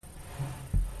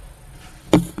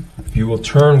you will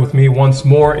turn with me once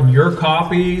more in your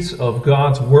copies of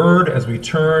God's Word as we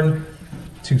turn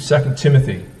to 2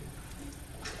 Timothy.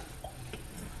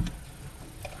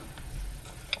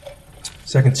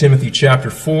 2 Timothy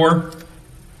chapter 4.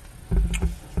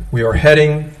 We are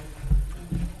heading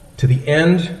to the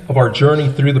end of our journey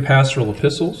through the pastoral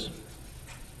epistles.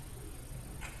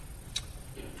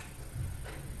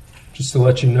 Just to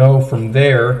let you know, from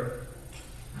there,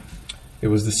 it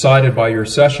was decided by your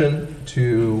session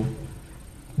to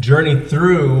journey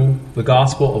through the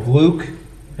Gospel of Luke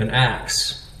and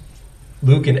Acts.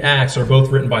 Luke and Acts are both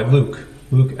written by Luke.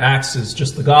 Acts is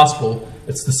just the Gospel.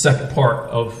 It's the second part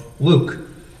of Luke.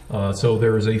 So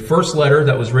there is a first letter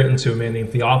that was written to a man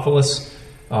named Theophilus,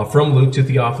 from Luke to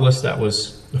Theophilus.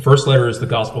 The first letter is the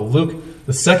Gospel of Luke.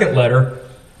 The second letter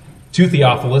to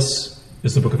Theophilus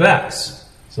is the book of Acts.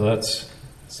 So that's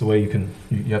the way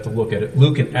you have to look at it.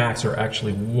 Luke and Acts are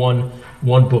actually one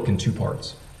book in two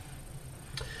parts.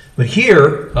 But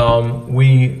here,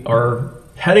 we are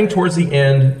heading towards the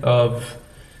end of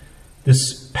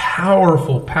this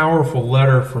powerful, powerful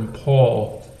letter from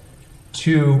Paul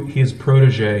to his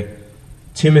protege,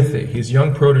 Timothy, his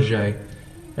young protege.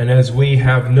 And as we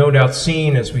have no doubt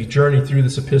seen as we journey through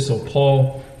this epistle,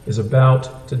 Paul is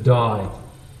about to die.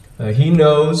 He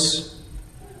knows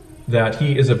that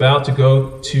he is about to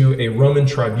go to a Roman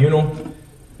tribunal,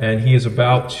 and he is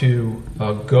about to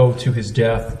go to his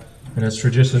death. And as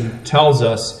tradition tells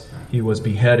us, he was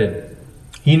beheaded.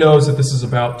 He knows that this is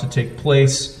about to take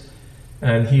place,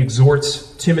 and he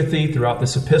exhorts Timothy throughout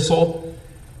this epistle,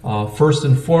 first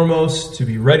and foremost, to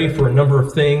be ready for a number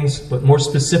of things, but more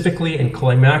specifically and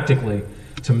climactically,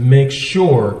 to make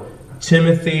sure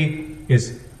Timothy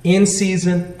is in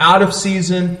season, out of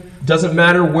season. Doesn't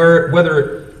matter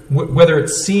whether it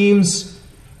seems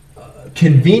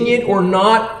convenient or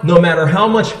not, no matter how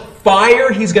much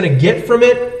fire he's going to get from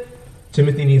it,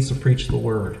 Timothy needs to preach the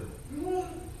word.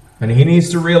 And he needs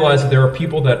to realize that there are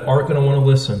people that aren't going to want to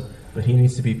listen, but he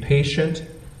needs to be patient,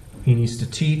 he needs to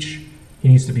teach, he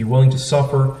needs to be willing to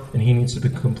suffer, and he needs to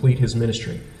complete his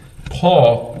ministry.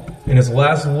 Paul, in his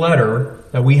last letter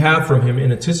that we have from him in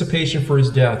anticipation for his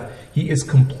death, he is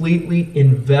completely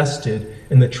invested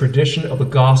in the tradition of the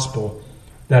gospel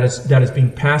that is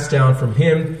being passed down from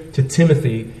him to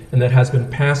Timothy, and that has been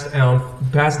passed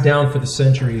down for the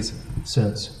centuries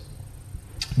since.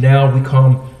 Now we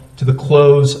come to the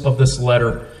close of this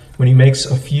letter when he makes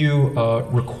a few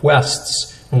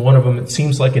requests, and one of them, it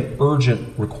seems like an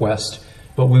urgent request.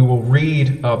 But we will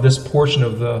read this portion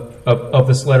of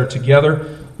this letter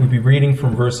together. We'll be reading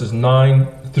from verses 9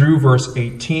 through verse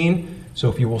 18. So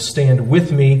if you will stand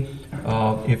with me,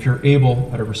 if you're able,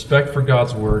 out of respect for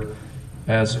God's word,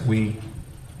 as we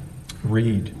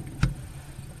read.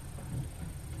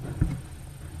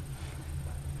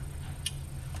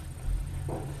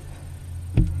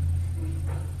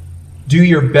 Do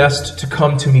your best to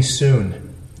come to me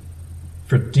soon,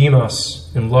 for Demas,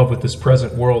 in love with this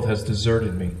present world, has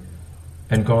deserted me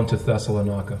and gone to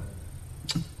Thessalonica.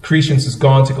 Crescens has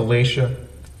gone to Galatia,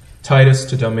 Titus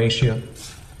to Dalmatia.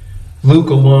 Luke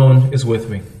alone is with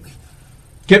me.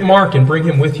 Get Mark and bring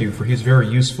him with you, for he is very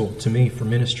useful to me for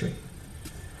ministry.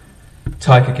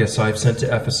 Tychicus I have sent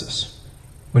to Ephesus.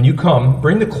 When you come,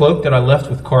 bring the cloak that I left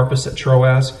with Carpus at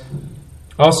Troas,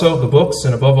 also the books,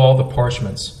 and above all the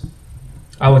parchments.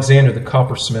 Alexander the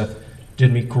coppersmith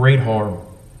did me great harm.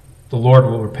 The Lord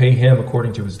will repay him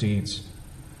according to his deeds.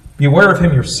 Be aware of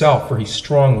him yourself, for he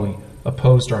strongly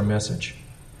opposed our message.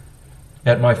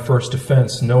 At my first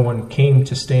offense, no one came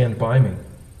to stand by me,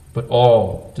 but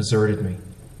all deserted me.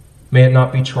 May it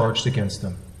not be charged against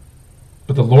them.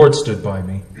 But the Lord stood by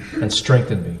me and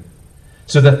strengthened me,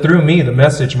 so that through me the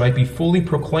message might be fully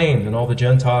proclaimed and all the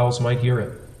Gentiles might hear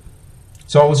it.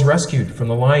 So I was rescued from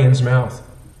the lion's mouth.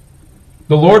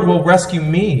 The Lord will rescue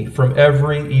me from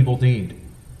every evil deed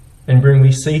and bring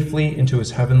me safely into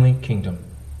his heavenly kingdom.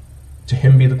 To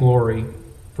him be the glory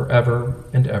forever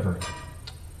and ever.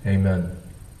 Amen.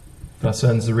 Thus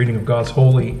ends the reading of God's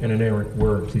holy and inerrant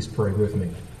word. Please pray with me.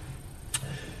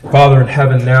 Father in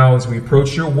heaven, now as we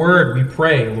approach your word, we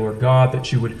pray, Lord God,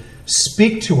 that you would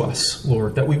speak to us,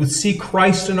 Lord, that we would see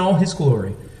Christ in all his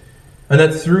glory, and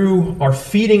that through our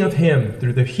feeding of him,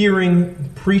 through the hearing, the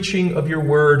preaching of your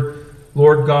word,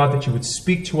 Lord God, that you would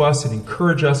speak to us and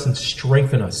encourage us and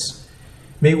strengthen us.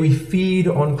 May we feed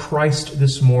on Christ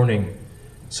this morning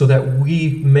so that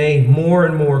we may more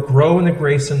and more grow in the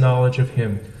grace and knowledge of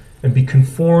him and be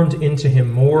conformed into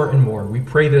him more and more. We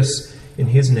pray this in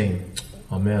his name.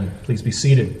 Amen. Please be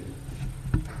seated.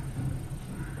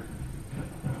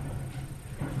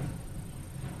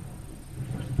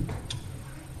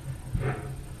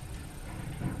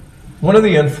 One of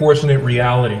the unfortunate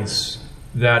realities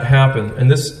that happen, and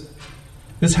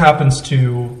this happens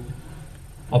to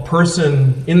a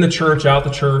person in the church, out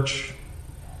the church,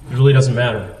 it really doesn't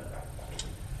matter,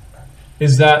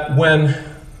 is that when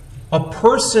a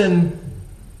person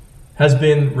has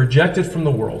been rejected from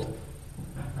the world,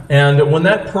 and when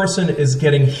that person is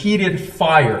getting heated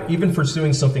fire, even for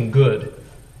doing something good,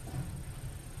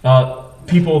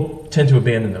 people tend to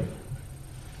abandon them.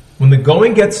 When the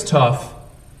going gets tough,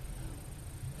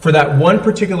 for that one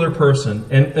particular person,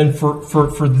 and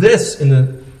for this in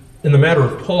the matter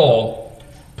of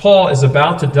Paul is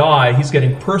about to die. He's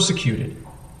getting persecuted.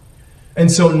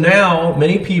 And so now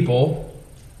many people,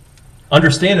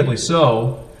 understandably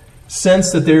so,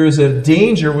 sense that there is a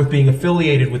danger with being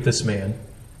affiliated with this man.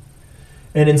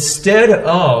 And instead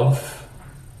of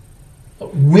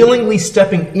willingly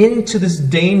stepping into this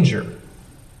danger,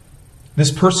 this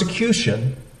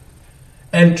persecution,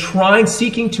 and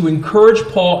seeking to encourage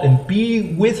Paul and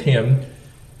be with him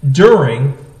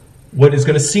during what is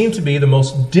going to seem to be the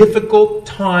most difficult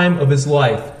time of his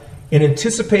life, in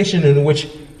anticipation in which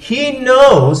he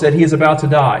knows that he is about to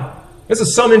die. This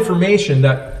is some information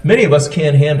that many of us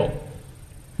can't handle.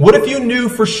 What if you knew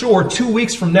for sure 2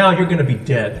 weeks from now you're going to be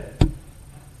dead?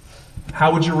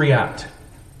 How would you react?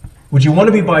 Would you want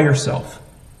to be by yourself?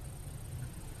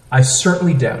 I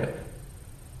certainly doubt it.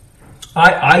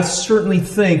 I certainly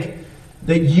think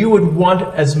that you would want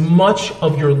as much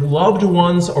of your loved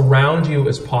ones around you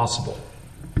as possible.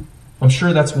 I'm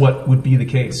sure that's what would be the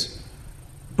case.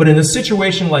 But in a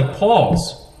situation like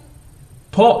Paul's,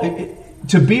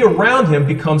 to be around him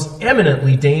becomes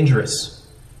eminently dangerous.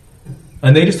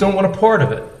 And they just don't want a part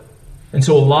of it. And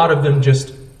so a lot of them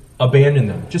just abandon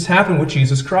them. Just happened with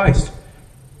Jesus Christ.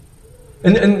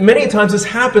 And many times this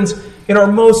happens in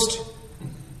our most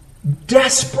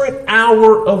desperate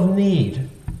hour of need.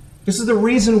 This is the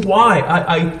reason why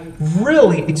I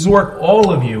really exhort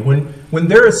all of you, when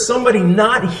there is somebody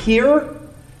not here,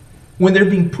 when they're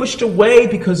being pushed away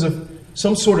because of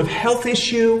some sort of health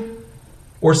issue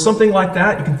or something like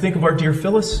that, you can think of our dear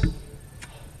Phyllis.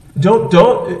 Don't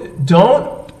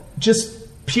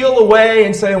just peel away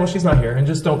and say, well, she's not here, and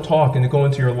just don't talk and go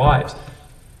into your lives.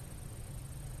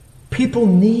 People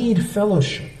need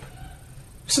fellowship.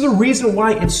 This is the reason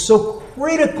why it's so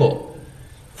critical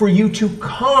for you to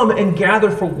come and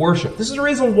gather for worship. This is the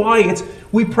reason why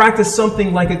we practice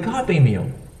something like agape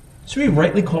meal. So we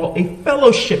rightly call a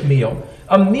fellowship meal.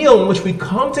 A meal in which we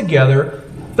come together,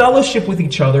 fellowship with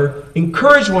each other,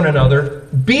 encourage one another,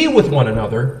 be with one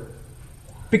another.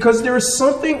 Because there is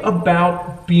something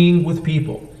about being with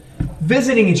people,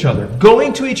 visiting each other,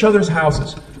 going to each other's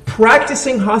houses,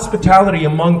 practicing hospitality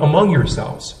among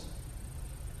yourselves.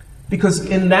 Because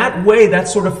in that way, that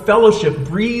sort of fellowship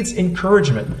breeds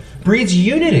encouragement, breeds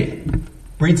unity,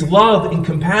 breeds love and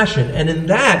compassion. And in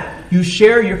that, you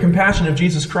share your compassion of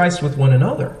Jesus Christ with one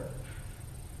another.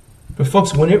 But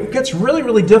folks, when it gets really,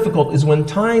 really difficult is when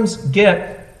times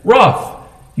get rough.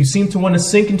 You seem to want to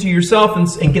sink into yourself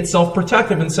and get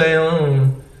self-protective and say,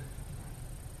 oh.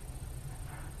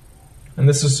 And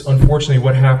this is unfortunately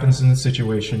what happens in the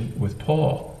situation with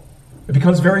Paul. It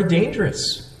becomes very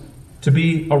dangerous to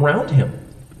be around him.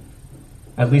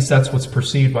 At least that's what's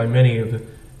perceived by many of the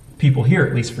people here,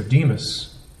 at least for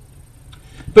Demas.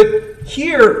 But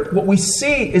here, what we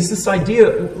see is this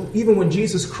idea, even when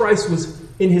Jesus Christ was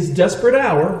in his desperate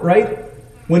hour, right?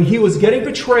 When he was getting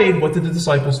betrayed, what did the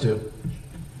disciples do?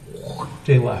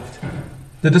 They left.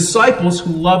 The disciples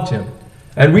who loved him.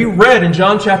 And we read in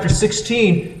John chapter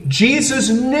 16, Jesus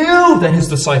knew that his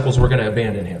disciples were going to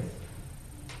abandon him.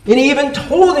 And he even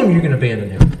told him, you're going to abandon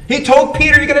him. He told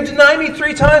Peter, you're going to deny me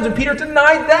 3 times, and Peter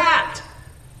denied that.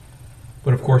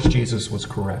 But of course, Jesus was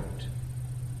correct.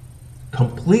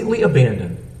 Completely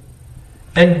abandoned.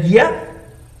 And yet,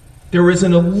 there is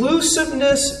an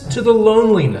elusiveness to the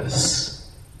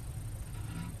loneliness.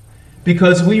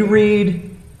 Because we read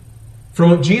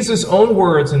from Jesus' own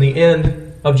words in the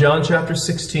end of John chapter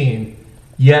 16,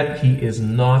 yet he is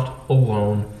not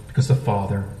alone because the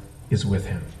Father is with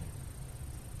him.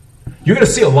 You're going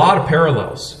to see a lot of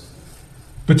parallels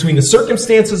between the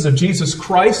circumstances of Jesus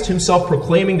Christ himself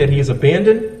proclaiming that he is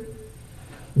abandoned,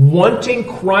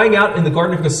 crying out in the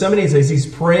Garden of Gethsemane as he's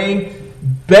praying,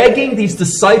 begging these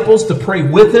disciples to pray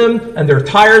with him, and they're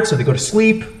tired, so they go to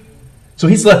sleep. So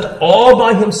he's left all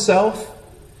by himself,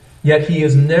 yet he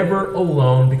is never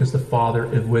alone because the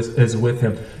Father is with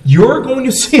him. You're going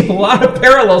to see a lot of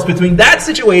parallels between that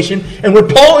situation and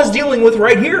what Paul is dealing with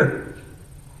right here.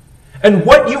 And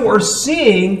what you are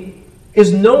seeing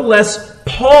is no less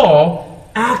Paul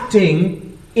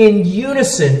acting in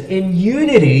unison, in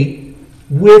unity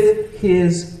with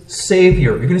his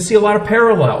Savior. You're going to see a lot of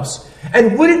parallels.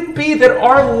 And would it be that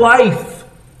our life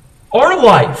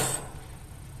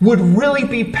would really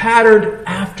be patterned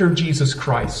after Jesus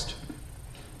Christ?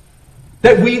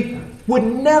 That we would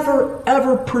never,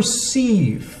 ever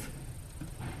perceive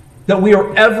that we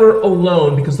are ever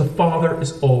alone because the Father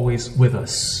is always with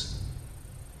us.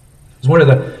 It's one of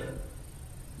the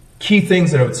key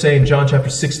things that I would say in John chapter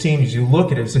 16 as you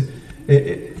look at it.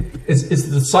 It's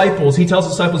the disciples. He tells the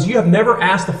disciples, you have never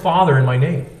asked the Father in my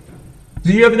name.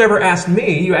 You have never asked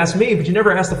me. You asked me, but you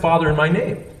never asked the Father in my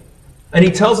name. And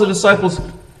he tells the disciples,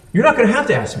 you're not going to have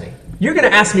to ask me. You're going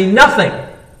to ask me nothing.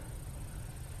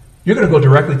 You're going to go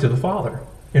directly to the Father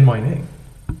in my name.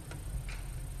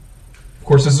 Of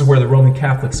course, this is where the Roman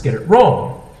Catholics get it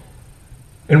wrong,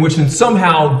 in which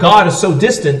somehow God is so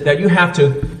distant that you have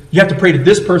to pray to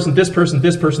this person, this person,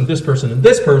 this person, this person, and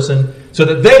this person so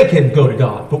that they can go to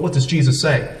God. But what does Jesus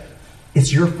say?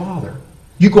 It's your Father.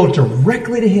 You go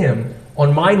directly to Him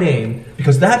on my name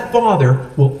because that Father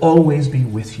will always be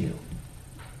with you.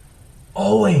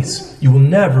 Always. You will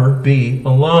never be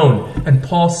alone. And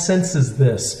Paul senses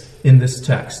this in this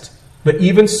text. But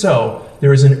even so,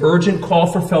 there is an urgent call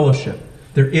for fellowship.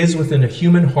 There is within a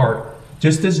human heart,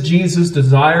 just as Jesus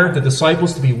desired the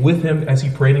disciples to be with him as he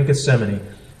prayed in Gethsemane,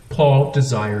 Paul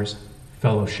desires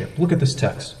fellowship. Look at this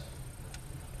text.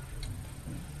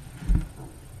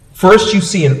 First, you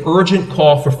see an urgent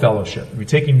call for fellowship. If you're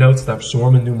taking notes, that's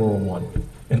Roman numeral 1.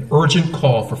 An urgent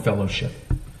call for fellowship.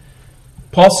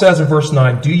 Paul says in verse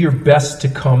 9, do your best to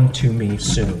come to me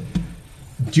soon.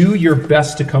 Do your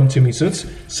best to come to me soon. It's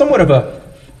somewhat of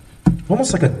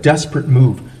almost like a desperate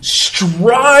move.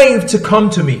 Strive to come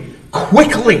to me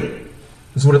quickly,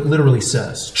 is what it literally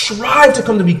says. Strive to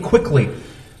come to me quickly.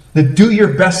 That do your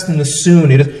best in the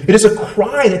soon. It is a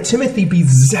cry that Timothy be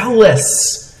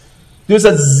zealous. There's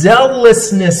a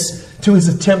zealousness to his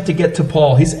attempt to get to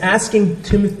Paul. He's asking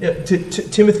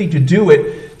Timothy to do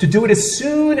it as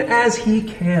soon as he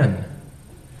can.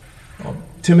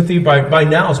 Timothy, by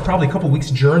now, is probably a couple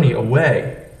weeks' journey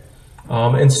away.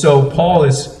 And so Paul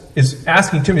is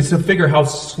asking Timothy to figure how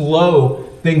slow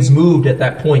things moved at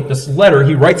that point. This letter,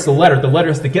 he writes the letter. The letter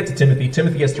has to get to Timothy.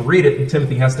 Timothy has to read it, and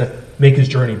Timothy has to make his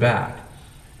journey back.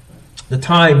 The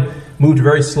time moved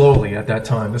very slowly at that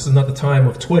time. This is not the time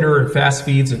of Twitter and fast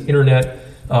feeds and internet,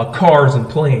 cars and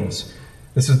planes.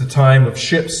 This is the time of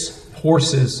ships,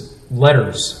 horses,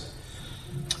 letters.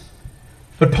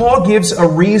 But Paul gives a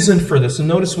reason for this, and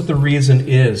notice what the reason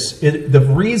is. The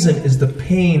reason is the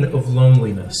pain of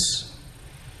loneliness.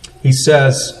 He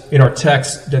says in our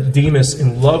text that Demas,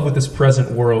 in love with this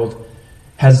present world,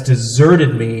 has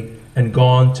deserted me and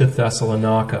gone to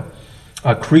Thessalonica.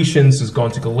 Crescens has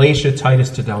gone to Galatia, Titus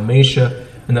to Dalmatia,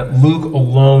 and that Luke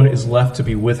alone is left to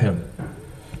be with him.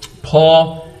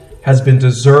 Paul has been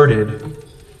deserted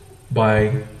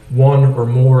by one or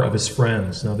more of his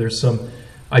friends. Now there's some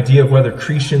idea of whether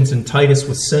Crescens and Titus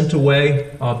was sent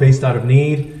away based out of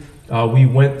need. We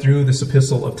went through this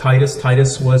epistle of Titus.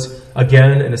 Titus was,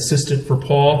 again, an assistant for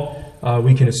Paul.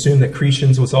 We can assume that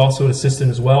Crescens was also an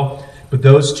assistant as well. But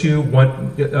those two went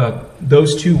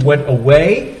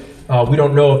away. We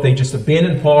don't know if they just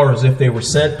abandoned Paul or as if they were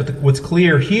sent. But what's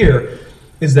clear here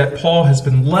is that Paul has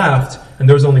been left, and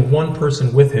there's only one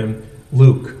person with him,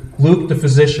 Luke. Luke, the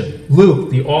physician.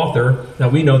 Luke, the author. Now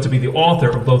we know to be the author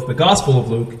of both the Gospel of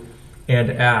Luke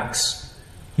and Acts.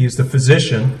 He is the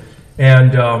physician.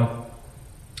 And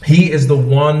he is the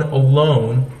one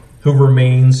alone who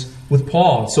remains with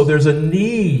Paul. So there's a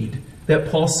need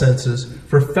that Paul senses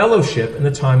for fellowship in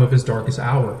the time of his darkest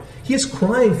hour. He is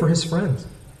crying for his friends.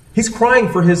 He's crying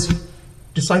for his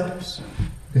disciples,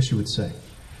 I guess you would say.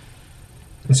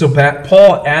 And so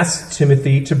Paul asks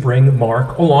Timothy to bring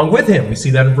Mark along with him. We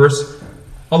see that in verse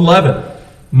 11.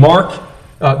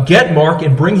 Get Mark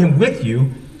and bring him with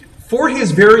you, for he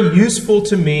is very useful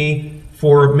to me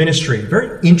for ministry.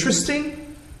 Very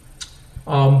interesting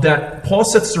that Paul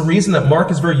sets the reason that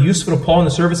Mark is very useful to Paul in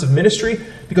the service of ministry,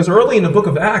 because early in the book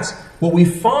of Acts, what we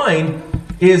find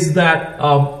is that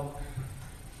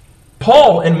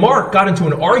Paul and Mark got into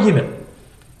an argument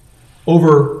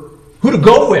over who to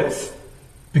go with,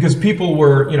 because people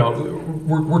were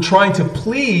trying to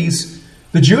please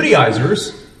the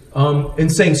Judaizers in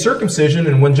saying circumcision,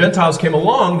 and when Gentiles came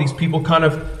along, these people kind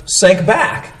of sank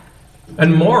back.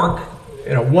 And Mark,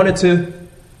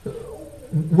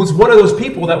 was one of those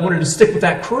people that wanted to stick with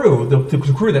that crew,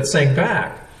 the crew that sank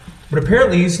back. But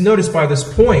apparently, he's noticed by this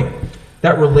point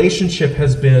that relationship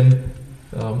has been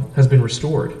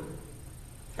restored.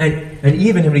 And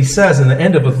even when he says in the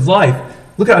end of his life,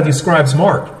 look how he describes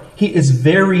Mark. He is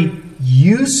very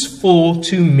useful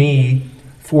to me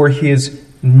for his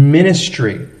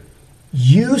ministry.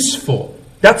 Useful.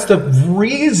 That's the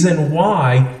reason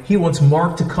why he wants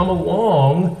Mark to come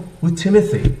along with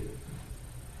Timothy.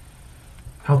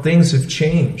 How things have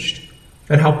changed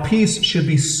and how peace should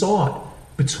be sought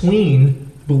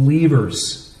between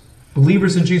believers.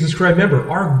 Believers in Jesus Christ. Remember,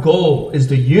 our goal is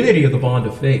the unity of the bond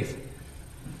of faith.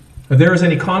 If there is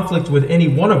any conflict with any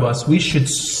one of us, we should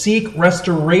seek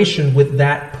restoration with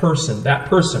that person.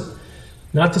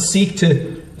 Not to seek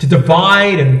to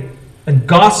divide and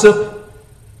gossip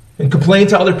and complain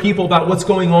to other people about what's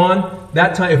going on.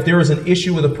 That time, if there is an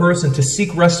issue with a person, to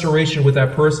seek restoration with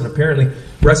that person. Apparently,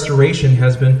 restoration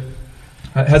has been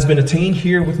attained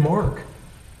here with Mark.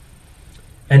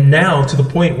 And now to the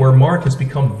point where Mark has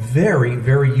become very,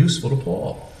 very useful to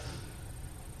Paul.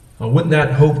 Wouldn't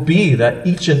that hope be that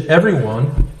each and every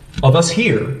one of us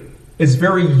here is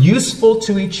very useful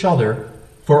to each other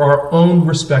for our own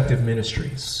respective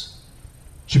ministries?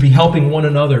 Should be helping one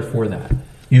another for that.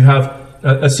 You have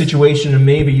a situation, and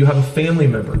maybe you have a family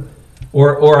member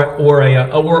or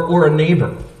a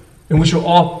neighbor, in which you're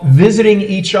all visiting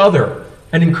each other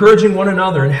and encouraging one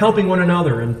another and helping one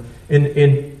another and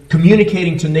in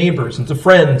communicating to neighbors and to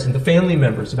friends and to family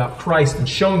members about Christ and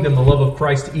showing them the love of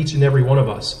Christ to each and every one of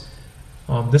us.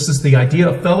 This is the idea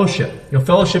of fellowship.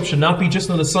 Fellowship should not be just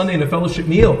on a Sunday and a fellowship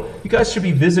meal. You guys should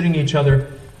be visiting each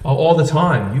other all the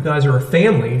time. You guys are a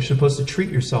family. You're supposed to treat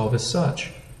yourself as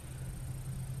such.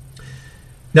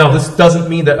 Now, this doesn't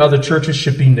mean that other churches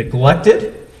should be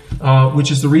neglected,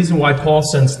 which is the reason why Paul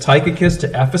sends Tychicus to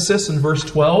Ephesus in verse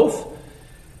 12.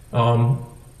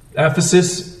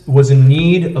 Ephesus was in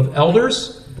need of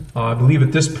elders. I believe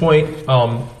at this point,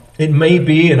 it may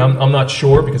be, and I'm not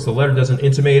sure because the letter doesn't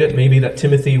intimate it, maybe that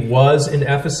Timothy was in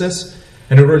Ephesus.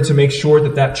 And in order to make sure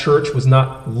that that church was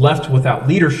not left without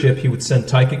leadership, he would send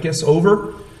Tychicus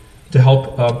over to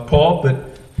help Paul. But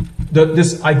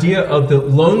this idea of the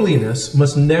loneliness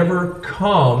must never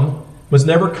come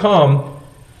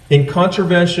in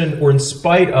contravention or in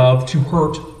spite of to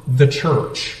hurt the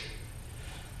church.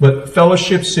 But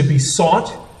fellowship should be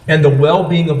sought, and the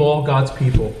well-being of all God's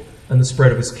people and the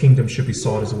spread of his kingdom should be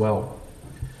sought as well.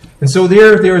 And so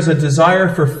there is a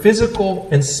desire for physical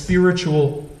and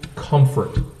spiritual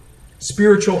comfort.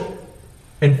 Spiritual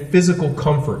and physical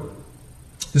comfort.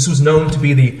 This was known to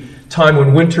be the time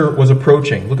when winter was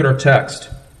approaching. Look at our text.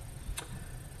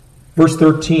 Verse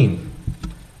 13.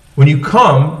 When you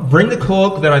come, bring the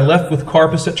cloak that I left with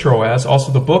Carpus at Troas,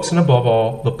 also the books, and above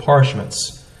all, the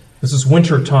parchments. This is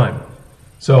winter time.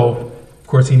 So, of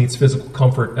course, he needs physical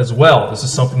comfort as well. This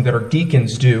is something that our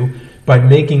deacons do by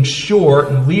making sure,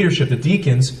 in leadership, the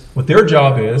deacons, what their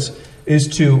job is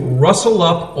to rustle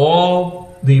up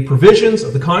all the provisions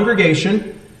of the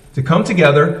congregation to come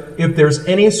together. If there's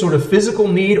any sort of physical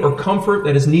need or comfort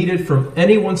that is needed from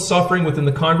anyone suffering within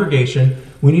the congregation,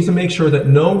 we need to make sure that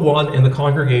no one in the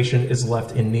congregation is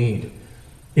left in need,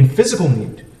 in physical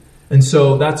need. And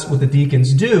so that's what the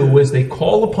deacons do, is they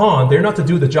call upon, they're not to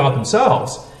do the job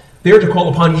themselves, they're to call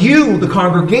upon you, the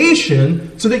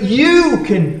congregation, so that you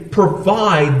can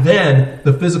provide then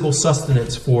the physical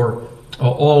sustenance for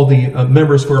all the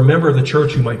members, for a member of the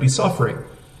church who might be suffering.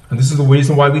 And this is the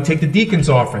reason why we take the deacon's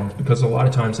offering, because a lot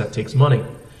of times that takes money.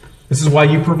 This is why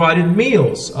you provided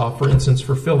meals, for instance,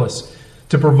 for Phyllis,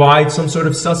 to provide some sort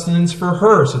of sustenance for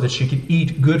her so that she could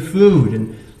eat good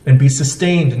food and be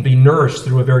sustained and be nourished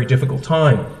through a very difficult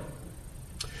time.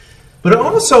 But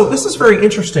also, this is very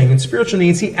interesting, in spiritual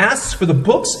needs, he asks for the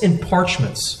books and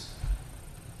parchments.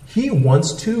 He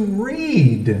wants to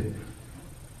read.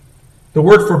 The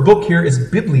word for book here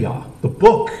is biblia, the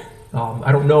book.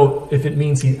 I don't know if it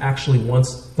means he actually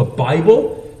wants the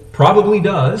Bible. Probably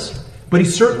does. But he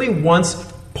certainly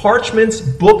wants parchments,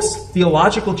 books,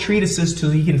 theological treatises so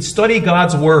he can study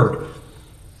God's Word.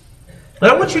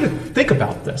 And I want you to think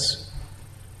about this.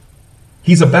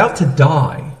 He's about to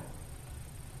die.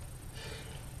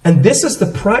 And this is the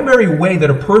primary way that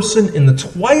a person in the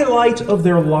twilight of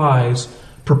their lives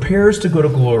prepares to go to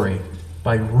glory,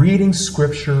 by reading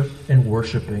Scripture and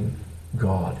worshiping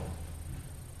God.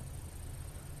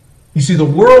 You see, the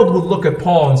world would look at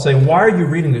Paul and say, why are you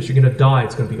reading this? You're going to die.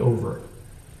 It's going to be over.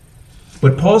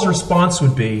 But Paul's response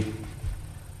would be,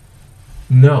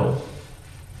 no.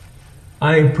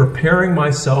 I am preparing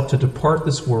myself to depart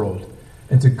this world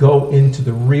and to go into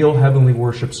the real heavenly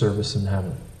worship service in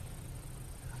heaven.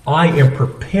 I am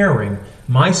preparing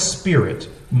my spirit,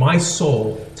 my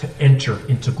soul, to enter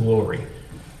into glory.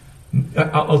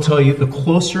 I'll tell you, the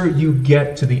closer you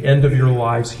get to the end of your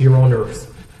lives here on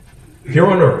earth,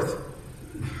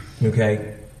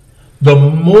 okay, the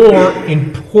more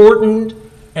important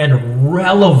and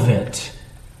relevant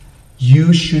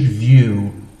you should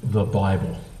view the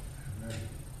Bible.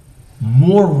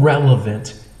 More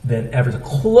relevant than ever. The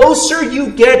closer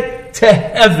you get to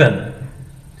heaven,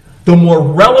 the more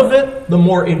relevant, the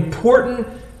more important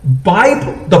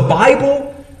the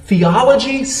Bible,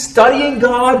 theology, studying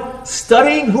God,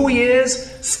 studying who He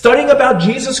is, studying about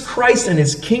Jesus Christ and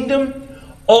His kingdom,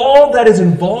 all that is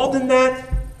involved in that,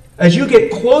 as you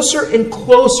get closer and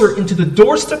closer into the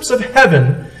doorsteps of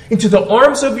heaven, into the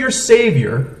arms of your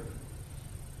Savior,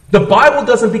 the Bible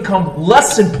doesn't become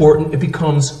less important, it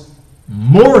becomes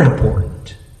more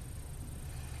important.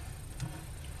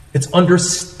 It's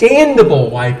understandable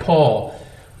why Paul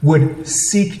would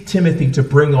seek Timothy to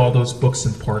bring all those books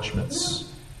and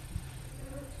parchments.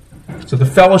 So the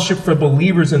fellowship for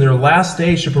believers in their last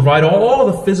days should provide all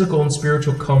the physical and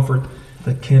spiritual comfort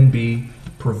that can be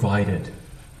provided.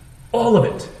 All of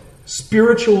it.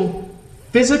 Spiritual,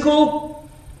 physical.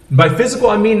 By physical,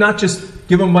 I mean not just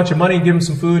give them a bunch of money and give them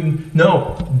some food.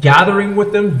 No, gathering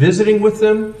with them, visiting with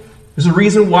them. There's a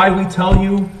reason why we tell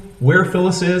you where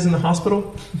Phyllis is in the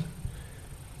hospital.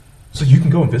 So you can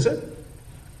go and visit,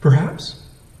 perhaps.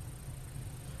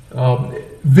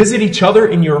 Visit each other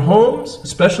in your homes,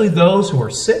 especially those who are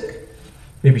sick,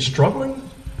 maybe struggling.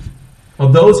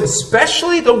 Of those,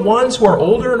 especially the ones who are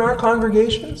older in our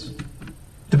congregations,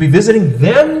 to be visiting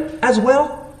them as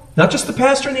well. Not just the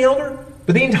pastor and the elder,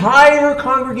 but the entire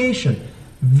congregation.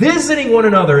 Visiting one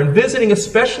another and visiting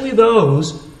especially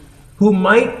those who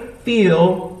might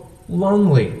feel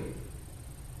lonely,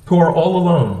 who are all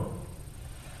alone.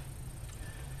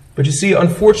 But you see,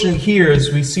 unfortunately here,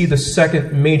 as we see the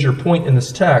second major point in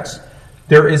this text,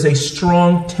 there is a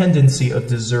strong tendency of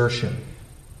desertion.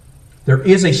 There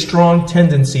is a strong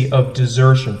tendency of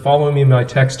desertion. Follow me in my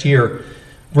text here.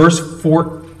 Verse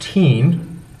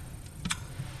 14.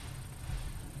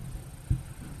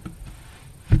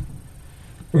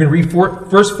 We're going to read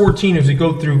verse 14 as we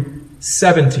go through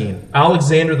 17.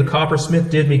 Alexander the coppersmith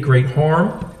did me great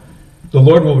harm. The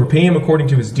Lord will repay him according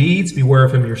to his deeds. Beware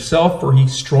of him yourself, for he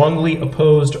strongly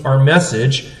opposed our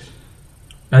message.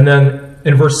 And then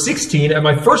in verse 16, at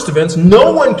my first events,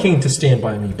 no one came to stand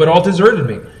by me, but all deserted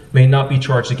me. May not be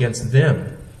charged against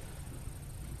them.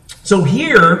 So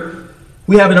here,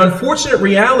 we have an unfortunate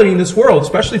reality in this world,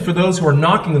 especially for those who are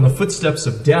knocking on the footsteps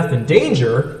of death and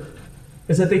danger,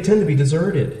 is that they tend to be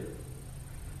deserted.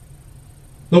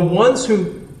 The ones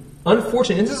who,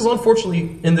 unfortunately, and this is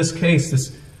unfortunately in this case,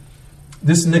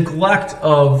 this neglect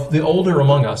of the older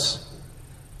among us,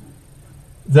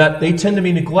 that they tend to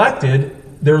be neglected.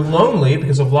 They're lonely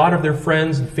because a lot of their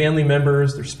friends and family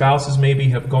members, their spouses maybe,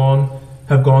 have gone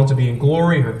to be in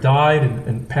glory, have died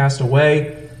and passed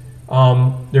away.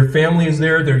 Their family is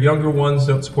there. Their younger ones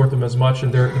don't support them as much,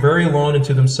 and they're very alone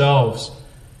into themselves.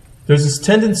 There's this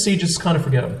tendency just kind of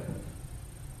forget them.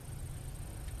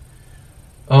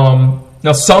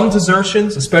 Now, some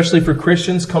desertions, especially for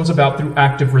Christians, comes about through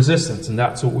active resistance, and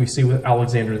that's what we see with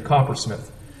Alexander the coppersmith.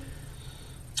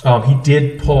 He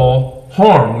did Paul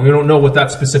harm. We don't know what that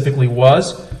specifically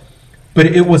was, but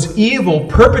it was evil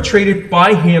perpetrated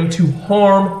by him to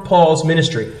harm Paul's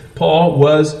ministry. Paul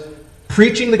was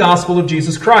preaching the gospel of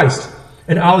Jesus Christ,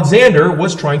 and Alexander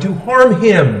was trying to harm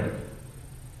him.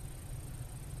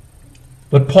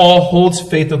 But Paul holds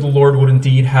faith that the Lord would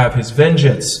indeed have his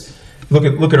vengeance.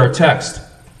 Look at our text.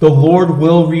 The Lord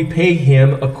will repay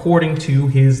him according to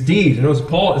his deeds. Notice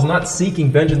Paul is not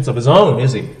seeking vengeance of his own,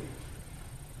 is he?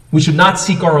 We should not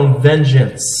seek our own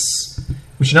vengeance.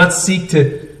 We should not seek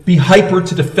to be hyper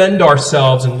to defend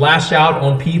ourselves and lash out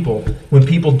on people when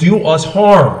people do us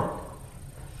harm.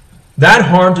 That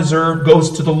harm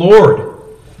goes to the Lord.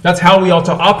 That's how we ought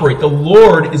to operate. The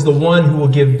Lord is the one who will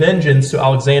give vengeance to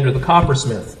Alexander the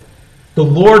coppersmith. The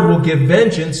Lord will give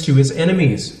vengeance to his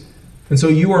enemies. And so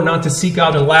you are not to seek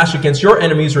out and lash against your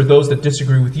enemies or those that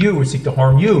disagree with you or seek to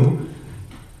harm you.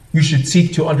 You should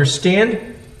seek to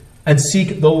understand and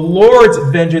seek the Lord's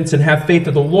vengeance and have faith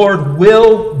that the Lord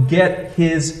will get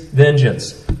his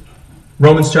vengeance.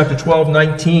 Romans chapter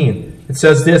 12:19. It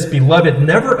says this, Beloved,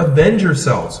 never avenge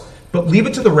yourselves, but leave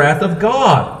it to the wrath of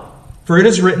God. For it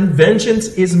is written, Vengeance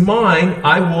is mine,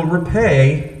 I will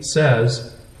repay,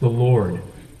 says the Lord.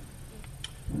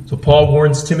 So Paul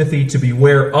warns Timothy to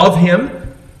beware of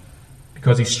him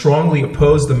because he strongly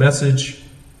opposed the message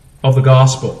of the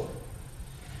gospel.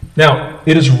 Now,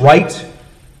 it is right,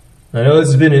 I know this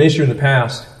has been an issue in the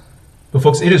past, but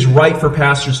folks, it is right for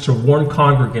pastors to warn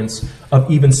congregants of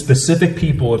even specific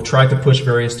people who have tried to push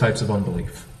various types of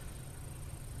unbelief.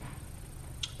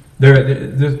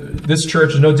 This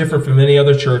church is no different from many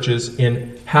other churches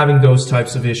in having those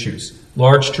types of issues.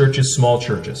 Large churches, small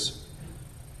churches.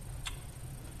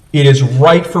 it is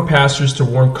right for pastors to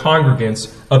warn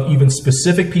congregants of even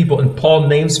specific people, and Paul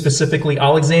names specifically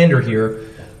Alexander here,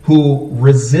 who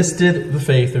resisted the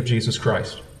faith of Jesus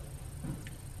Christ.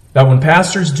 Now, when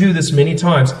pastors do this many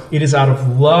times, it is out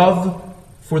of love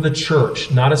for the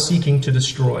church, not a seeking to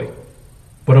destroy,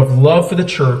 but of love for the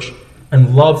church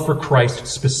and love for Christ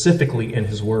specifically in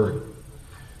his word.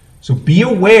 So be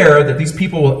aware that these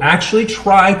people will actually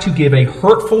try to give a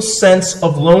hurtful sense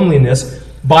of loneliness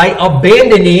by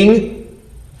abandoning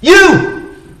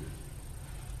you.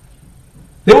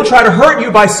 They will try to hurt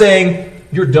you by saying,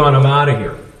 "You're done, I'm out of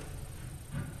here."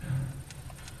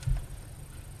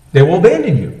 They will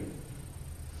abandon you.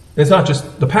 It's not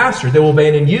just the pastor. They will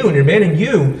abandon you, and abandon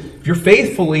you, if you're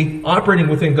faithfully operating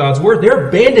within God's word, they're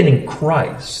abandoning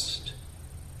Christ.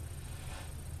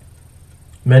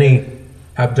 Many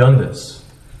have done this.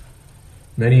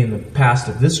 Many in the past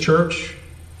of this church,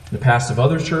 in the past of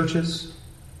other churches,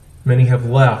 many have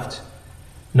left,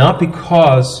 not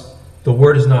because the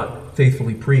word is not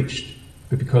faithfully preached,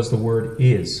 but because the word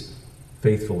is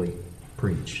faithfully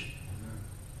preached.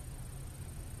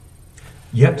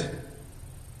 Yet,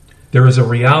 there is a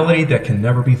reality that can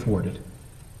never be thwarted.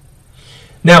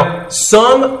 Now,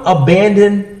 some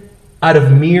abandon out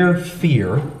of mere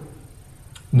fear,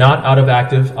 not out of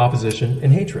active opposition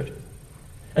and hatred.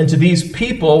 And to these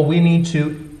people, we need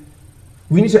to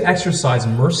exercise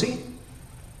mercy,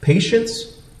 patience,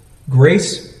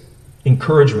 grace,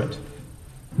 encouragement,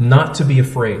 not to be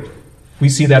afraid. We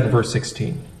see that in verse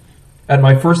 16. "At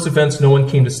my first offense, no one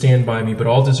came to stand by me, but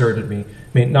all deserted me.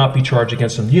 May it not be charged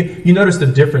against them." You notice the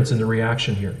difference in the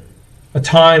reaction here. A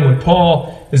time when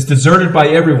Paul is deserted by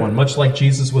everyone, much like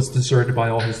Jesus was deserted by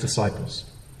all his disciples.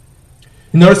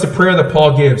 You notice the prayer that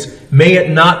Paul gives. May it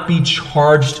not be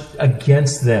charged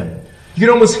against them. You can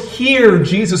almost hear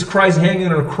Jesus Christ hanging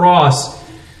on a cross.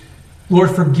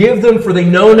 Lord, forgive them, for they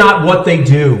know not what they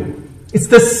do. It's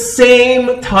the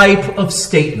same type of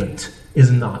statement, is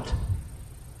it not?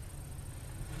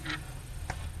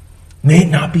 May it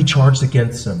not be charged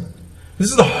against them. This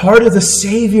is the heart of the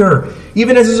Savior,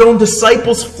 even as his own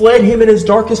disciples fled him in his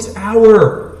darkest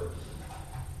hour.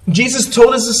 Jesus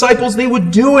told his disciples they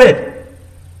would do it.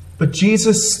 But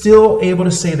Jesus still able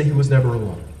to say that he was never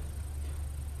alone.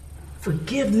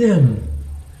 Forgive them.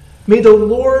 May the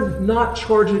Lord not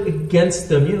charge it against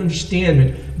them. You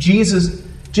understand, Jesus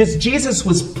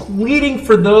was pleading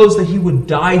for those that he would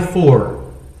die for.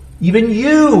 Even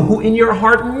you, who in your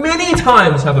heart many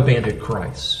times have abandoned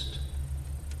Christ.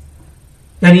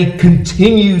 And he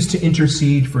continues to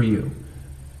intercede for you.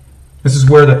 This is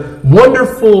where the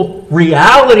wonderful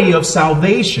reality of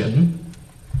salvation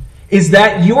is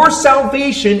that your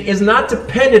salvation is not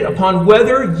dependent upon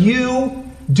whether you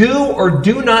do or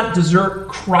do not desert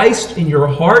Christ in your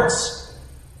hearts,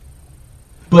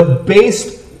 but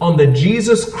based on the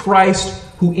Jesus Christ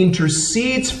who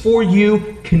intercedes for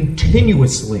you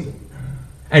continuously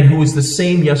and who is the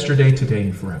same yesterday, today,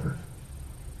 and forever.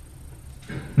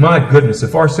 My goodness,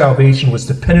 if our salvation was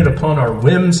dependent upon our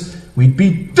whims, we'd be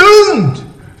doomed.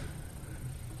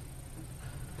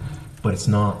 But it's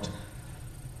not.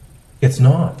 It's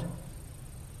not.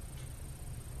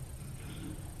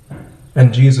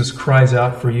 And Jesus cries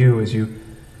out for you as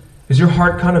your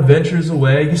heart kind of ventures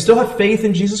away. You still have faith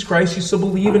in Jesus Christ. You still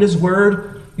believe in his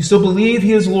word. You still believe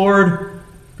he is Lord.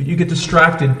 But you get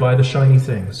distracted by the shiny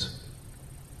things.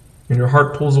 And your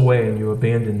heart pulls away and you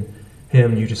abandon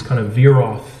him. You just kind of veer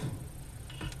off.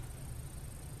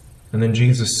 And then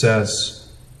Jesus says,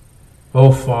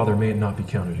 "Oh, Father, may it not be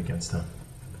counted against them.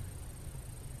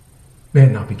 May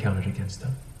it not be counted against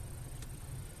them."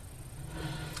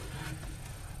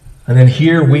 And then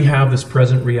here we have this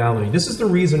present reality. This is the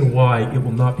reason why it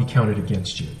will not be counted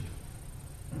against you.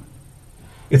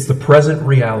 It's the present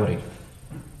reality.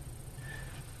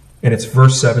 And it's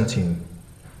verse 17.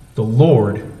 The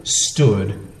Lord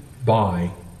stood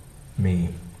by me.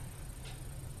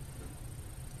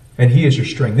 And he is your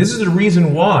strength. This is the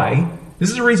reason why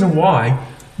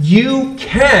you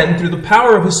can, through the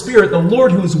power of his Spirit, the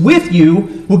Lord who is with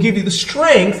you will give you the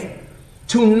strength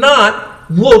to not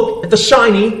look at the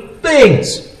shiny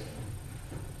things.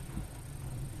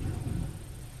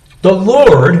 The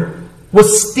Lord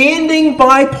was standing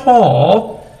by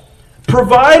Paul,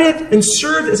 provided and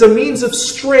served as a means of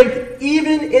strength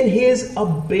even in his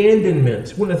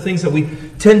abandonment. One of the things that we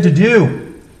tend to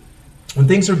do when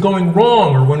things are going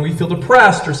wrong or when we feel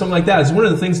depressed or something like that is one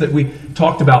of the things that we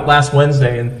talked about last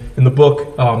Wednesday in the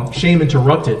book Shame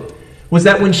Interrupted, was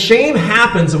that when shame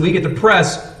happens and we get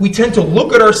depressed, we tend to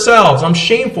look at ourselves. I'm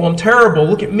shameful. I'm terrible.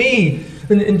 Look at me.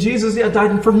 and Jesus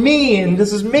died for me, and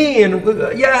this is me, and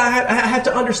I had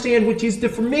to understand what Jesus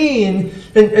did for me, and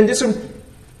this one.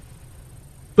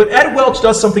 But Ed Welch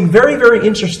does something very, very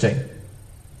interesting.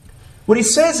 What he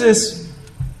says is,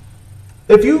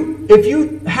 if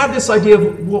you have this idea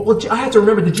of, well, I have to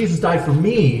remember that Jesus died for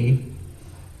me,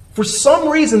 for some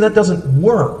reason that doesn't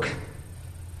work.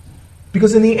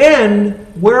 Because in the end,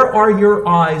 where are your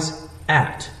eyes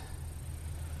at?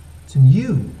 It's in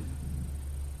you.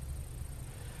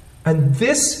 And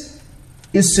this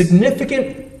is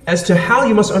significant as to how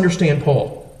you must understand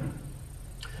Paul.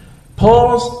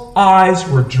 Paul's eyes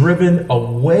were driven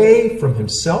away from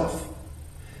himself.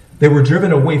 They were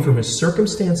driven away from his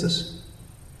circumstances.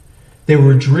 They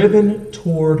were driven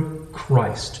toward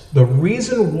Christ. The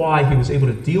reason why he was able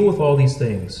to deal with all these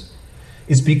things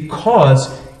is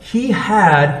because he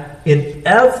had an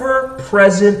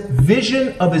ever-present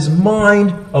vision of his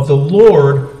mind of the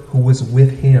Lord who was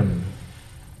with him.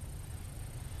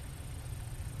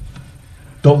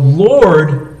 The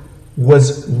Lord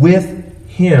was with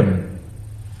him.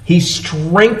 He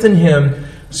strengthened him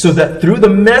so that through the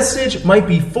message might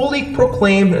be fully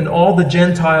proclaimed and all the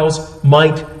Gentiles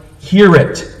might hear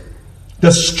it.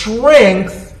 The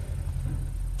strength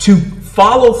to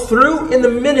follow through in the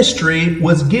ministry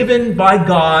was given by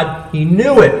God. He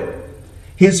knew it.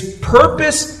 His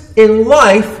purpose in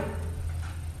life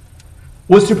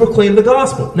was to proclaim the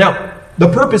gospel. Now,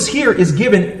 the purpose here is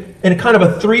given in kind of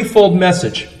a threefold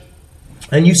message.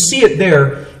 And you see it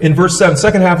there in verse 7,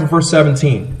 second half of verse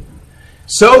 17.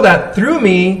 So that through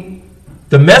me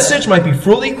the message might be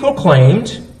fully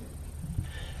proclaimed,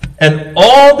 and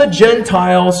all the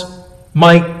Gentiles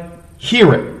might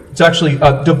hear it. It's actually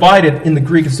divided in the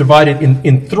Greek, it's divided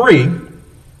in three.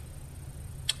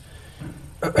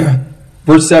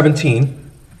 Verse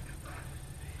 17.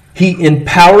 He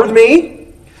empowered me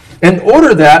in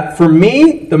order that for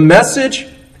me the message,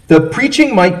 the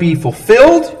preaching might be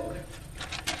fulfilled,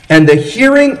 and the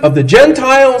hearing of the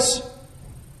Gentiles,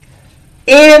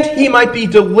 and he might be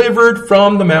delivered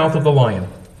from the mouth of the lion.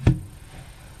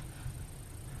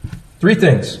 Three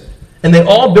things. And they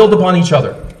all build upon each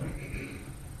other.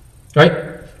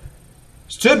 Right?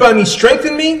 Stood by me,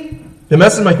 strengthened me, the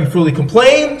message might be fully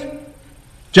proclaimed,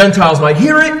 Gentiles might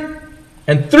hear it,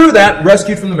 and through that,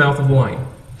 rescued from the mouth of the lion.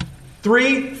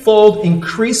 Threefold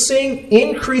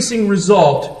increasing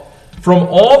result from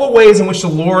all the ways in which the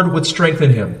Lord would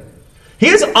strengthen him.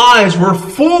 His eyes were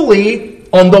fully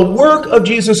on the work of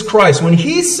Jesus Christ. When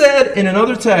he said in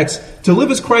another text, to live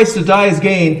as Christ, to die as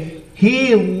gain,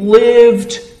 he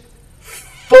lived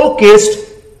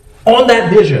focused on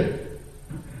that vision.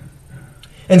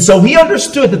 And so he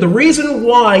understood that the reason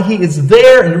why he is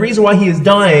there and the reason why he is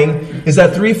dying is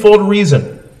that threefold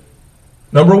reason.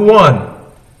 Number one,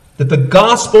 that the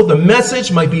gospel, the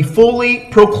message might be fully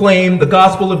proclaimed, the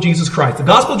gospel of Jesus Christ. The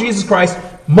gospel of Jesus Christ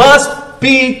must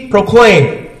be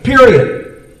proclaimed,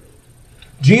 period.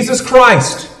 Jesus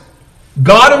Christ,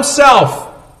 God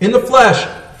himself in the flesh,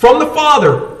 from the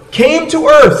Father, came to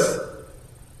earth,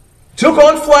 took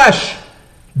on flesh,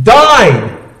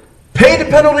 died, paid the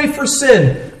penalty for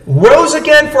sin, rose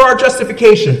again for our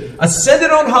justification, ascended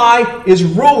on high, is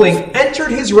ruling, entered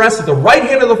his rest at the right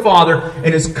hand of the Father,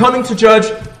 and is coming to judge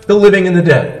the living and the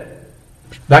dead.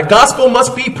 That gospel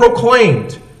must be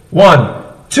proclaimed. One.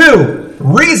 Two,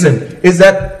 reason is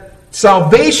that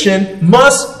salvation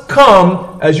must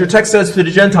come, as your text says, to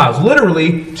the Gentiles.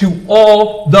 Literally, to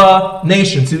all the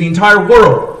nations, to the entire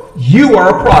world. You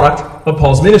are a product of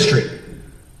Paul's ministry.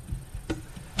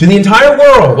 To the entire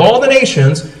world, all the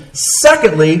nations.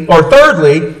 Secondly, or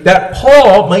thirdly, that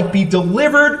Paul might be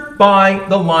delivered by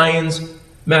the lion's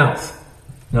mouth.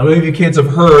 Now, many of you kids have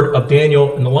heard of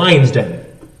Daniel in the lion's den,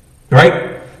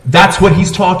 right? That's what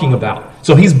he's talking about.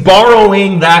 So he's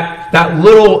borrowing that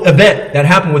little event that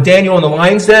happened with Daniel in the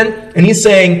lion's den, and he's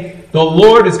saying, the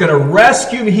Lord is going to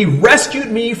rescue me. He rescued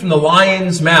me from the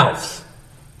lion's mouth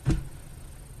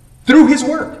through his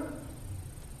work.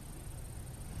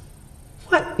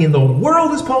 What in the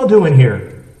world is Paul doing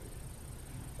here?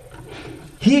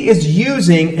 He is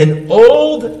using an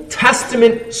Old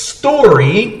Testament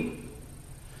story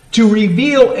to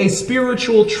reveal a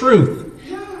spiritual truth.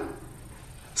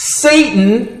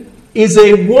 Satan is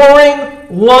a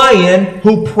warring lion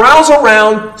who prowls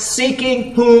around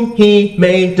seeking whom he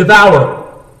may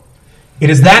devour. It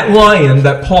is that lion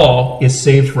that Paul is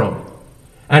saved from.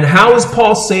 And how is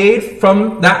Paul saved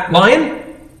from that lion?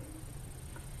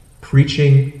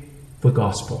 Preaching the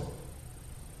gospel.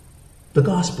 The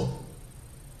gospel.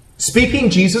 Speaking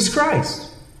Jesus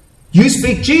Christ. You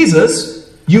speak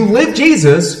Jesus, you live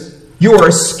Jesus, you are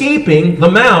escaping the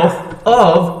mouth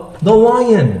of the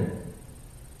lion.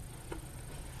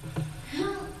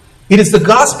 It is the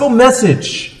gospel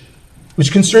message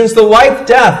which concerns the life,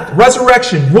 death,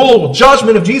 resurrection, rule,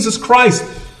 judgment of Jesus Christ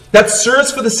that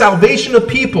serves for the salvation of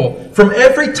people from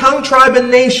every tongue, tribe,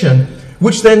 and nation,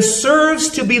 which then serves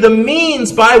to be the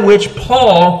means by which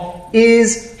Paul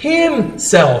is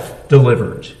himself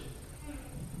delivered.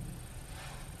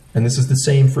 And this is the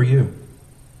same for you.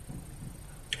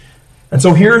 And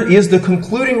so here is the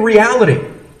concluding reality.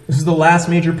 This is the last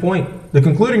major point. The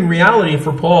concluding reality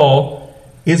for Paul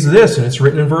is this, and it's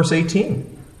written in verse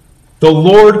 18. The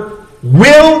Lord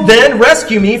will then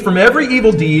rescue me from every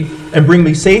evil deed and bring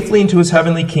me safely into his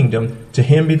heavenly kingdom. To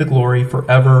him be the glory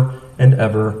forever and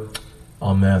ever.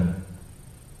 Amen.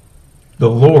 The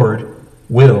Lord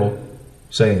will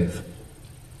save.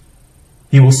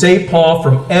 He will save Paul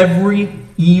from every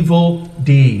evil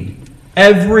deed.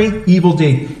 Every evil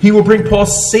deed. He will bring Paul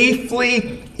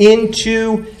safely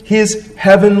into his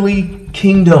heavenly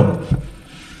kingdom.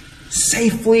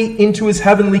 Safely into his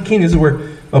heavenly kingdom. This is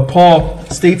where Paul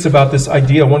states about this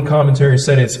idea. One commentary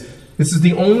said this is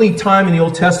the only time in the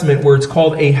Old Testament where it's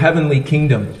called a heavenly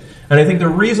kingdom. And I think the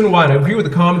reason why, and I agree with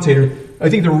the commentator, I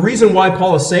think the reason why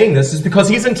Paul is saying this is because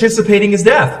he's anticipating his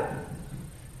death.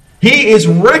 He is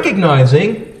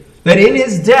recognizing that in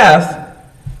his death,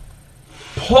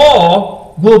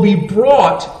 Paul will be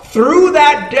brought through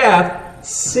that death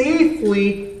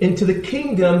safely into the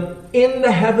kingdom in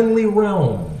the heavenly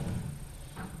realm.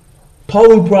 Paul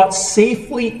will be brought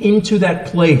safely into that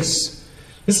place.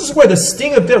 This is where the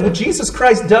sting of death, what Jesus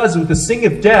Christ does with the sting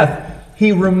of death,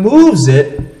 he removes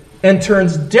it and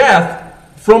turns death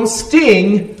from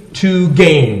sting to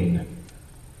gain.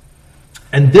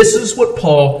 And this is what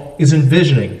Paul is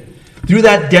envisioning. Through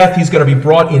that death, he's going to be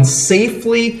brought in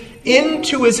safely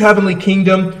into his heavenly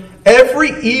kingdom.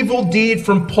 Every evil deed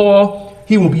from Paul,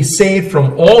 he will be saved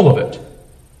from all of it.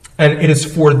 And it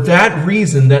is for that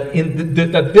reason that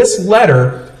that this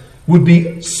letter would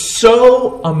be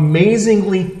so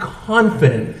amazingly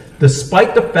confident,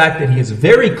 despite the fact that he is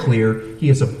very clear he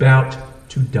is about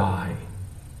to die.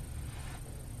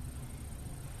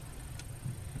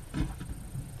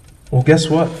 Well, guess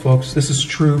what, folks? This is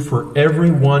true for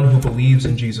everyone who believes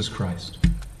in Jesus Christ.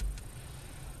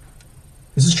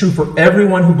 This is true for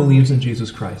everyone who believes in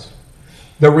Jesus Christ.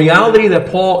 The reality that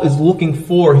Paul is looking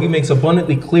for, he makes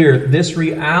abundantly clear, this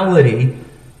reality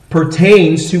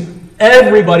pertains to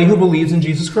everybody who believes in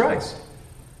Jesus Christ.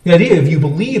 The idea, if you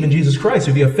believe in Jesus Christ,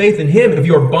 if you have faith in him, if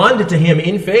you are bonded to him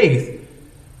in faith,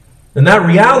 then that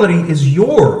reality is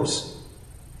yours.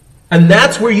 And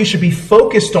that's where you should be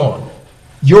focused on.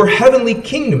 Your heavenly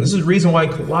kingdom. This is the reason why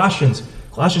Colossians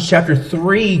chapter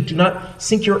 3, do not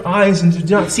sink your eyes and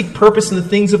do not seek purpose in the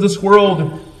things of this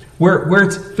world where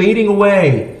it's fading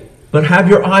away, but have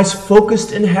your eyes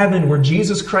focused in heaven where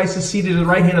Jesus Christ is seated at the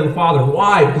right hand of the Father.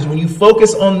 Why? Because when you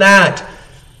focus on that,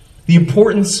 the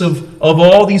importance of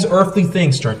all these earthly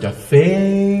things start to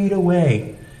fade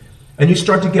away. And you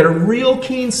start to get a real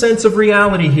keen sense of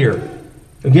reality here.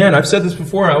 Again, I've said this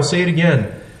before, I'll say it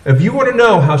again. If you want to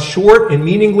know how short and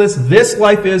meaningless this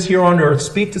life is here on earth,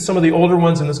 speak to some of the older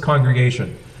ones in this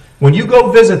congregation. When you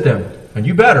go visit them, and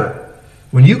you better,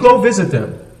 when you go visit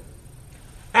them,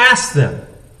 ask them,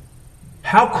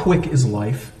 how quick is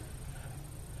life?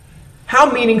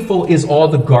 How meaningful is all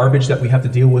the garbage that we have to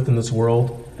deal with in this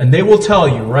world? And they will tell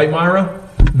you, right, Myra?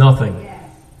 Nothing.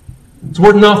 It's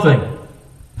worth nothing.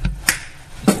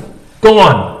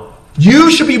 Gone. You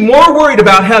should be more worried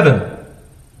about heaven.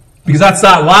 Because that's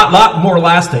a lot more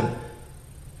lasting.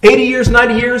 80 years,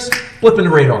 90 years, blip in the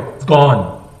radar. It's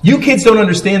gone. You kids don't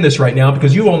understand this right now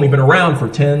because you've only been around for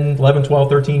 10, 11, 12,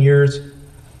 13 years,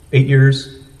 8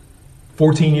 years,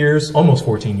 14 years, almost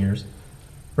 14 years,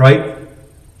 right?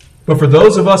 But for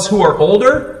those of us who are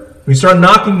older, we start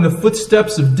knocking the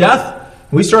footsteps of death,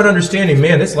 we start understanding,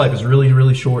 man, this life is really,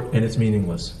 really short and it's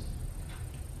meaningless.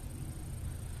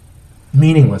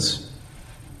 Meaningless.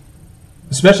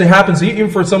 Especially happens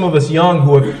even for some of us young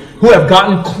who have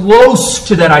gotten close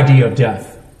to that idea of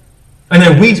death. And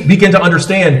then we begin to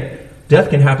understand death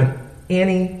can happen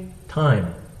any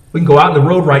time. We can go out on the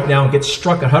road right now and get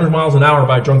struck at 100 miles an hour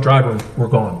by a drunk driver and we're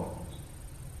gone.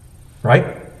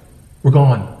 Right? We're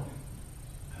gone.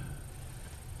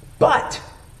 But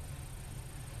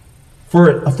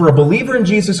for a believer in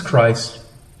Jesus Christ,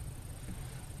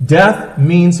 death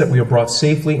means that we are brought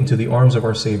safely into the arms of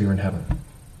our Savior in heaven.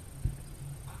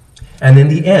 And in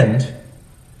the end,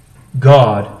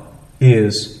 God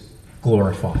is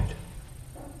glorified.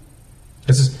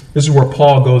 This is where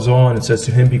Paul goes on and says,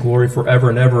 to him be glory forever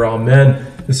and ever. Amen.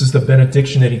 This is the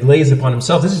benediction that he lays upon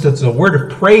himself. This is a word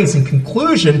of praise in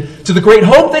conclusion to the great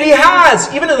hope that he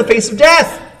has, even in the face of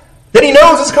death, that he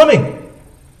knows is coming.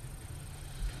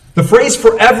 The phrase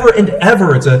forever and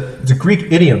ever, it's a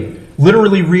Greek idiom,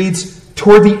 literally reads,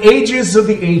 toward the ages of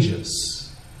the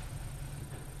ages.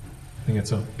 I think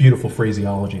it's a beautiful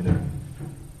phraseology there.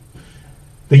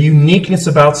 The uniqueness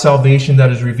about salvation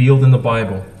that is revealed in the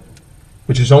Bible,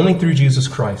 which is only through Jesus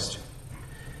Christ,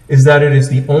 is that it is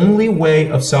the only way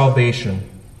of salvation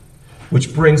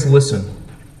which brings, listen,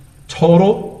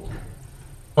 total,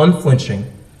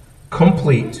 unflinching,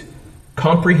 complete,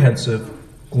 comprehensive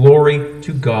glory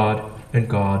to God and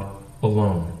God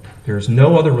alone. There is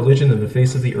no other religion on the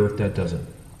face of the earth that does it.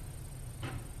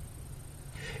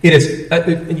 It is,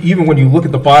 even when you look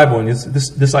at the Bible and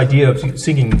this idea of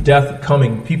seeking death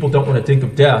coming, people don't want to think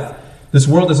of death. This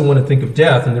world doesn't want to think of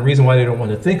death, and the reason why they don't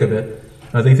want to think of it,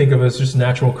 they think of it as just a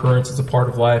natural occurrence, it's a part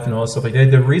of life and all that stuff like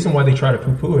that. The reason why they try to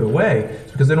poo-poo it away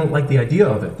is because they don't like the idea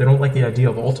of it. They don't like the idea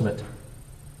of ultimate.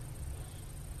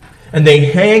 And they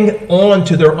hang on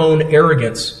to their own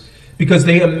arrogance because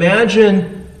they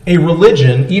imagine a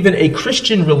religion, even a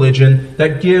Christian religion,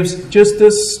 that gives just a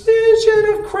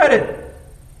smidgen of credit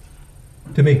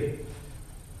to me.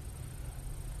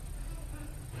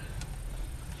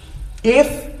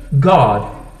 If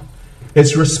God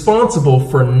is responsible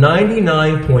for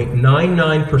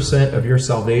 99.99% of your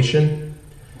salvation,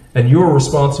 and you're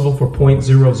responsible for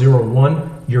 0.001,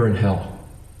 you're in hell.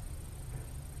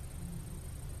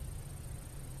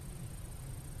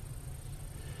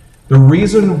 The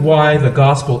reason why the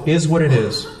gospel is what it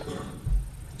is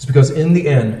because in the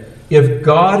end, if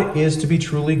God is to be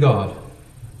truly God,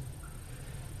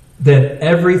 then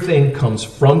everything comes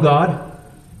from God,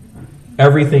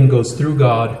 everything goes through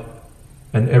God,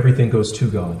 and everything goes to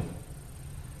God,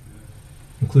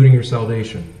 including your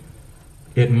salvation.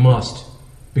 It must,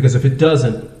 because if it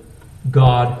doesn't,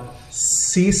 God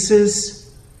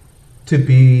ceases to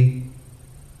be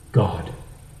God.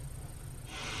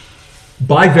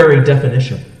 By very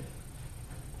definition.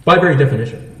 By very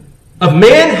definition. A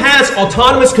man has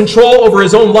autonomous control over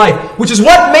his own life, which is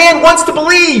what man wants to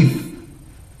believe.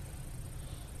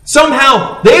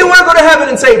 Somehow, they want to go to heaven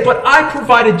and say, but I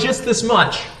provided just this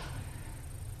much.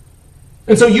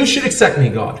 And so you should accept me,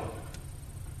 God.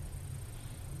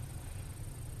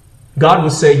 God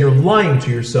would say, you're lying to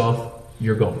yourself,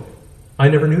 you're going. I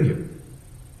never knew you.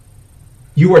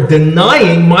 You are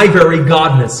denying my very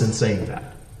godness in saying that.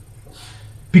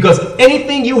 Because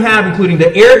anything you have, including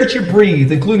the air that you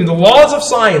breathe, including the laws of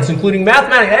science, including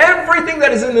mathematics, everything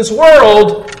that is in this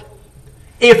world,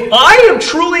 if I am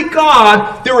truly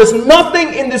God, there is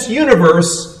nothing in this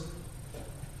universe,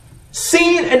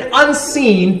 seen and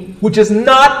unseen, which is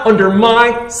not under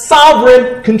my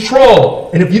sovereign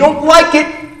control. And if you don't like it,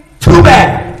 too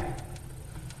bad.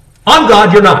 I'm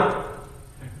God, you're not.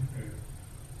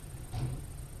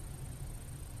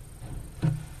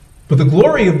 But the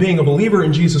glory of being a believer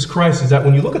in Jesus Christ is that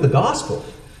when you look at the gospel,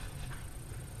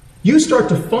 you start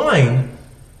to find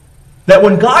that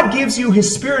when God gives you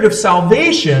His spirit of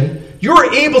salvation,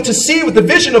 you're able to see with the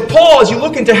vision of Paul as you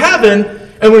look into heaven,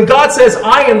 and when God says,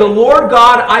 I am the Lord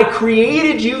God, I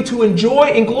created you to enjoy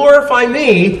and glorify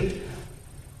me,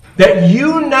 that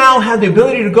you now have the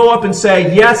ability to go up and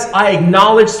say, yes, I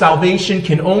acknowledge salvation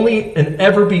can only and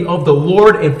ever be of the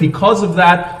Lord, and because of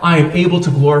that, I am able to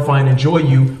glorify and enjoy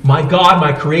you, my God,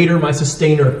 my Creator, my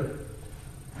Sustainer.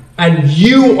 And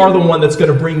you are the one that's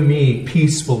going to bring me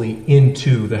peacefully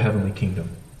into the heavenly kingdom.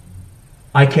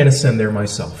 I can't ascend there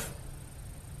myself.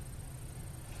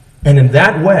 And in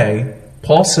that way,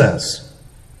 Paul says,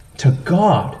 to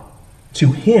God,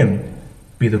 to Him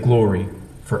be the glory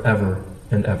forever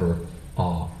and ever.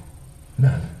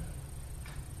 Amen.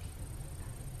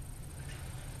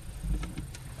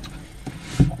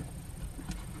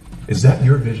 Is that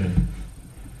your vision?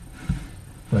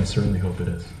 I certainly hope it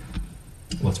is.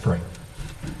 Let's pray.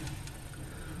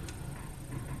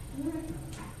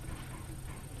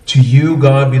 To you,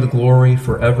 God, be the glory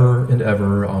forever and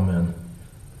ever. Amen.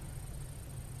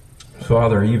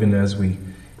 Father, even as we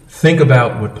think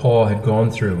about what Paul had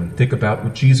gone through and think about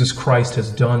what Jesus Christ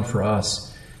has done for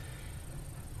us,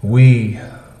 we,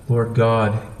 Lord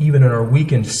God, even in our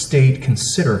weakened state,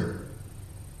 consider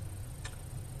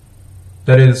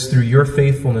that it is through your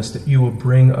faithfulness that you will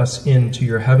bring us into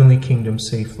your heavenly kingdom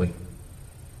safely.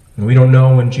 And we don't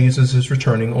know when Jesus is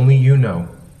returning, only you know.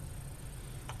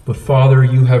 But Father,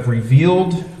 you have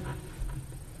revealed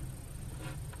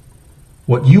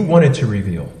what you wanted to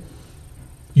reveal.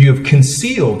 You have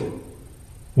concealed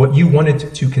what you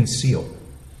wanted to conceal.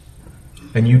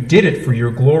 And you did it for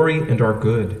your glory and our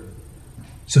good,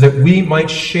 so that we might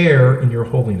share in your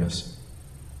holiness.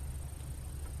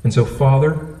 And so,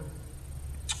 Father,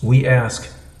 we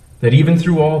ask that even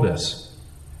through all this,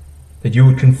 that you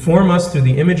would conform us to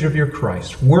the image of your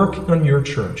Christ, work on your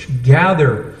church,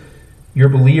 gather your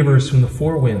believers from the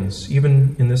four winds,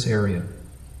 even in this area.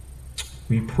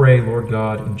 We pray, Lord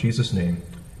God, in Jesus' name,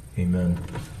 amen.